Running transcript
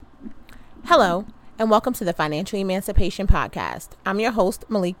Hello, and welcome to the Financial Emancipation Podcast. I'm your host,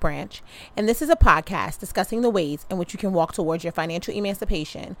 Malik Branch, and this is a podcast discussing the ways in which you can walk towards your financial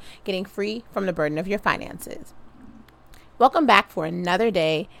emancipation, getting free from the burden of your finances. Welcome back for another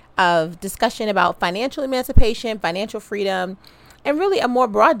day of discussion about financial emancipation, financial freedom, and really a more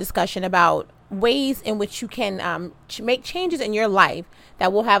broad discussion about ways in which you can make changes in your life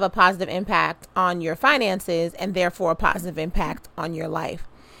that will have a positive impact on your finances and therefore a positive impact on your life.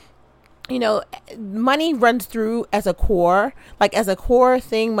 You know, money runs through as a core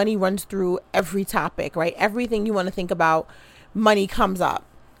thing. Money runs through every topic, right? Everything you want to think about, money comes up.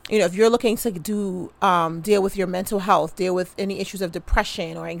 You know, if you're looking to deal with your mental health, deal with any issues of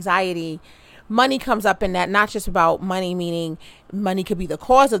depression or anxiety, money comes up in that. Not just about money, meaning money could be the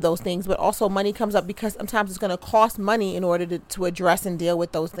cause of those things, but also money comes up because sometimes it's going to cost money in order to address and deal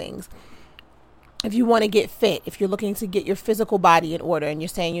with those things. If you want to get fit, if you're looking to get your physical body in order and you're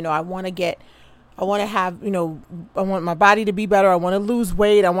saying, you know, I want my body to be better. I want to lose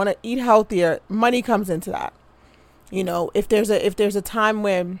weight. I want to eat healthier. Money comes into that. You know, if there's a time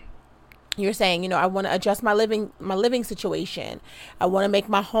when you're saying, you know, I want to adjust my living situation. I want to make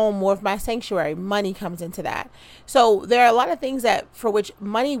my home more of my sanctuary. Money comes into that. So there are a lot of things for which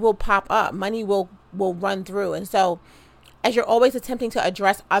money will pop up. Money will run through. And so as you're always attempting to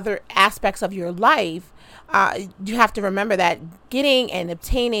address other aspects of your life, you have to remember that getting and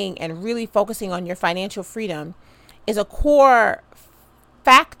obtaining and really focusing on your financial freedom is a core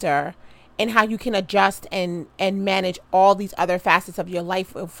factor in how you can adjust and manage all these other facets of your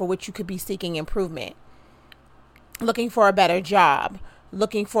life for which you could be seeking improvement. Looking for a better job,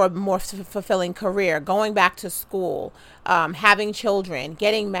 looking for a more fulfilling career, going back to school, having children,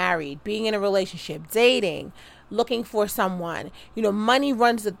 getting married, being in a relationship, dating, looking for someone. You know, money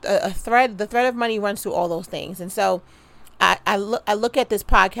runs the thread of money runs through all those things. And so I look at this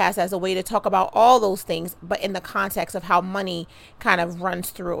podcast as a way to talk about all those things, but in the context of how money kind of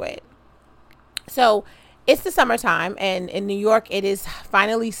runs through it. So it's the summertime, and in New York, it is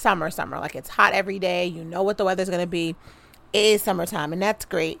finally summer. Like, it's hot every day. You know what the weather's going to be. It is summertime, and that's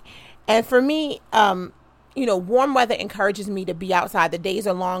great. And for me, you know, warm weather encourages me to be outside. The days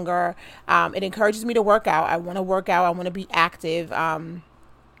are longer. It encourages me to work out. I want to work out. I want to be active. And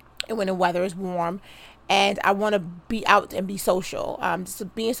when the weather is warm, and I want to be out and be social. So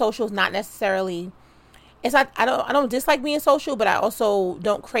being social is not necessarily. It's not. I don't dislike being social, but I also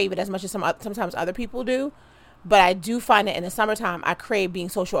don't crave it as much as sometimes other people do. But I do find that in the summertime, I crave being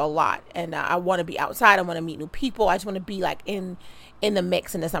social a lot, and I want to be outside. I want to meet new people. I just want to be like in the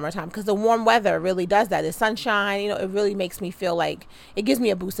mix in the summertime, because the warm weather really does that. The sunshine, you know, it really makes me feel like it gives me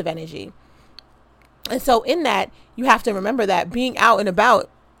a boost of energy. And so in that, you have to remember that being out and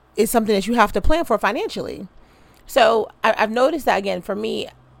about is something that you have to plan for financially. So I've noticed that, again, for me,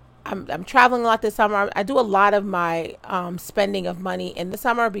 I'm traveling a lot this summer. I do a lot of my spending of money in the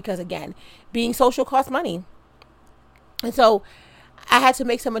summer because, again, being social costs money. And so I had to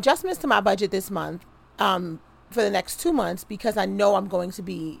make some adjustments to my budget this month for the next 2 months, because I know I'm going to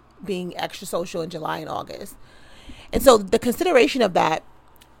be being extra social in July and August. And so the consideration of that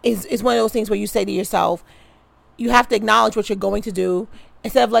is one of those things where you say to yourself, you have to acknowledge what you're going to do.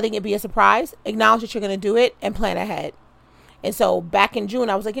 Instead of letting it be a surprise, acknowledge that you're going to do it and plan ahead. And so back in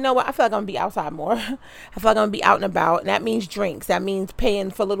June, I was like, you know what? I feel like I'm going to be outside more. I feel like I'm going to be out and about. And that means drinks. That means paying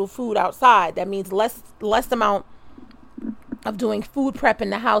for little food outside. That means less amount of doing food prep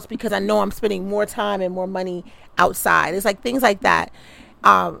in the house, because I know I'm spending more time and more money outside. It's like things like that.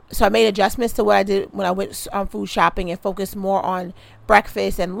 So I made adjustments to what I did when I went food shopping, and focused more on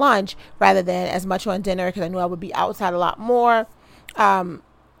breakfast and lunch rather than as much on dinner, because I knew I would be outside a lot more. And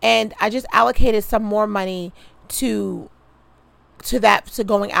I just allocated some more money to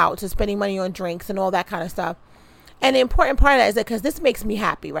going out, to spending money on drinks and all that kind of stuff. And the important part of that is that because this makes me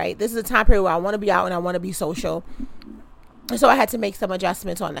happy, right? This is a time period where I want to be out and I want to be social. And so I had to make some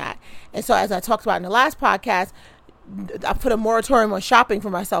adjustments on that. And so, as I talked about in the last podcast, I put a moratorium on shopping for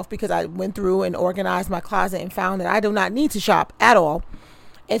myself, because I went through and organized my closet and found that I do not need to shop at all.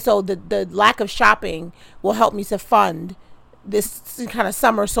 And so the lack of shopping will help me to fund this kind of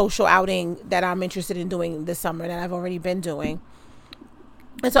summer social outing that I'm interested in doing this summer, that I've already been doing.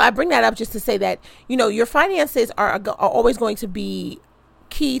 And so I bring that up just to say that, you know, your finances are always going to be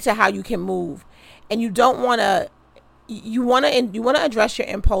key to how you can move. And you want to address your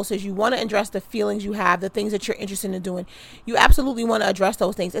impulses. You want to address the feelings you have, the things that you're interested in doing. You absolutely want to address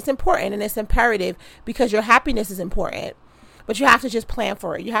those things. It's important and it's imperative, because your happiness is important. But you have to just plan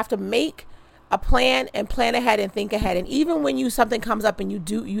for it. You have to make a plan and plan ahead and think ahead. And even when something comes up and you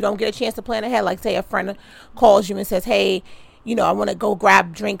don't get a chance to plan ahead, like say a friend calls you and says, hey, I want to go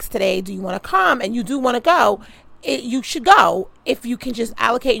grab drinks today. Do you want to come? And you do want to go. You should go if you can just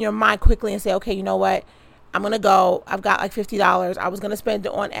allocate in your mind quickly and say, okay, you know what? I'm going to go. I've got like $50. I was going to spend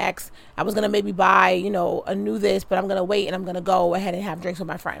it on X. I was going to maybe buy, a new this, but I'm going to wait and I'm going to go ahead and have drinks with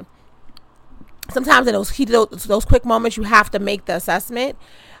my friend. Sometimes in those quick moments, you have to make the assessment.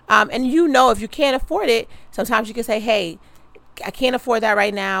 And if you can't afford it, sometimes you can say, hey, I can't afford that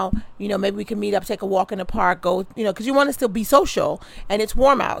right now. Maybe we can meet up, take a walk in the park, go, because you want to still be social and it's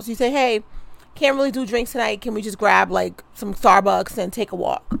warm out. So you say, hey, can't really do drinks tonight. Can we just grab like some Starbucks and take a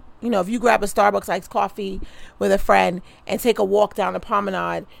walk? If you grab a Starbucks iced coffee with a friend and take a walk down the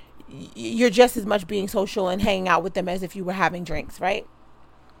promenade, you're just as much being social and hanging out with them as if you were having drinks, right?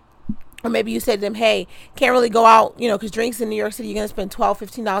 Or maybe you say to them, hey, can't really go out, because drinks in New York City, you're going to spend $12,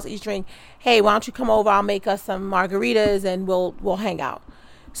 $15 each drink. Hey, why don't you come over? I'll make us some margaritas and we'll hang out.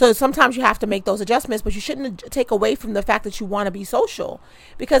 So sometimes you have to make those adjustments, but you shouldn't take away from the fact that you want to be social,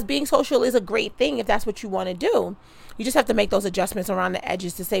 because being social is a great thing if that's what you want to do. You just have to make those adjustments around the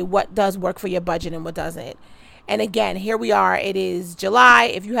edges to say what does work for your budget and what doesn't. And again, here we are. It is July.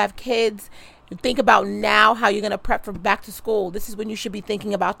 If you have kids, think about now how you're going to prep for back to school. This is when you should be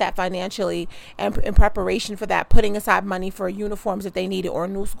thinking about that financially and in preparation for that, putting aside money for uniforms if they need it, or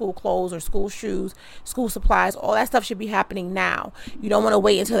new school clothes or school shoes, school supplies. All that stuff should be happening now. You don't want to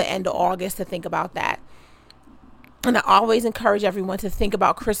wait until the end of August to think about that. And I always encourage everyone to think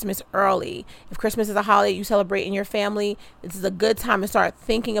about Christmas early. If Christmas is a holiday you celebrate in your family, this is a good time to start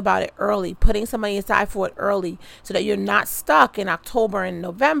thinking about it early, putting some money aside for it early so that you're not stuck in October and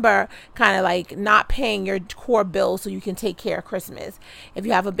November, kind of like not paying your core bills so you can take care of Christmas. If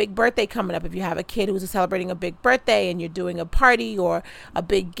you have a big birthday coming up, if you have a kid who's celebrating a big birthday and you're doing a party or a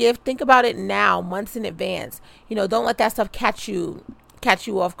big gift, think about it now, months in advance. Don't let that stuff catch you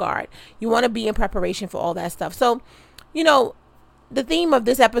off guard. You want to be in preparation for all that stuff. So, the theme of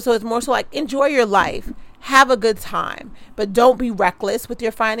this episode is more so like enjoy your life, have a good time, but don't be reckless with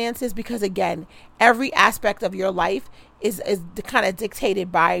your finances, because again, every aspect of your life is kind of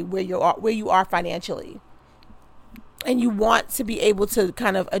dictated by where you are financially. And you want to be able to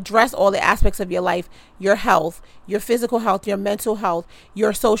kind of address all the aspects of your life, your health, your physical health, your mental health,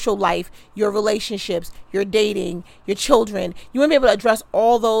 your social life, your relationships, your dating, your children. You want to be able to address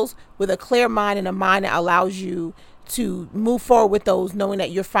all those with a clear mind and a mind that allows you to move forward with those, knowing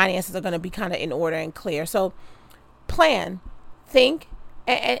that your finances are going to be kind of in order and clear. So plan, think,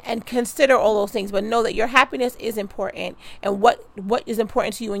 and consider all those things, but know that your happiness is important, and what is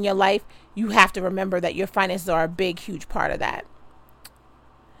important to you in your life, you have to remember that your finances are a big, huge part of that.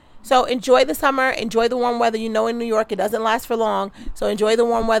 So enjoy the summer, enjoy the warm weather. In New York, it doesn't last for long. So enjoy the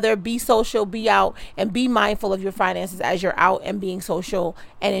warm weather, be social, be out, and be mindful of your finances as you're out and being social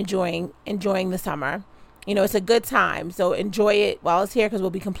and enjoying the summer. It's a good time. So enjoy it while it's here, because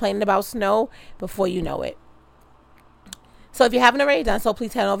we'll be complaining about snow before you know it. So if you haven't already done so,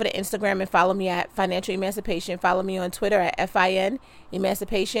 please head over to Instagram and follow me at Financial Emancipation. Follow me on Twitter at FIN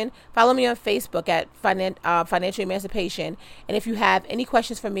Emancipation. Follow me on Facebook at Financial Emancipation. And if you have any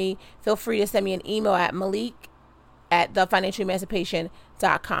questions for me, feel free to send me an email at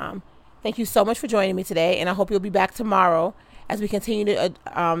malik@thefinancialemancipation.com. Thank you so much for joining me today, and I hope you'll be back tomorrow as we continue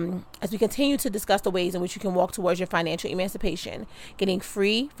to discuss the ways in which you can walk towards your financial emancipation, getting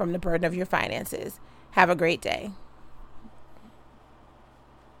free from the burden of your finances. Have a great day.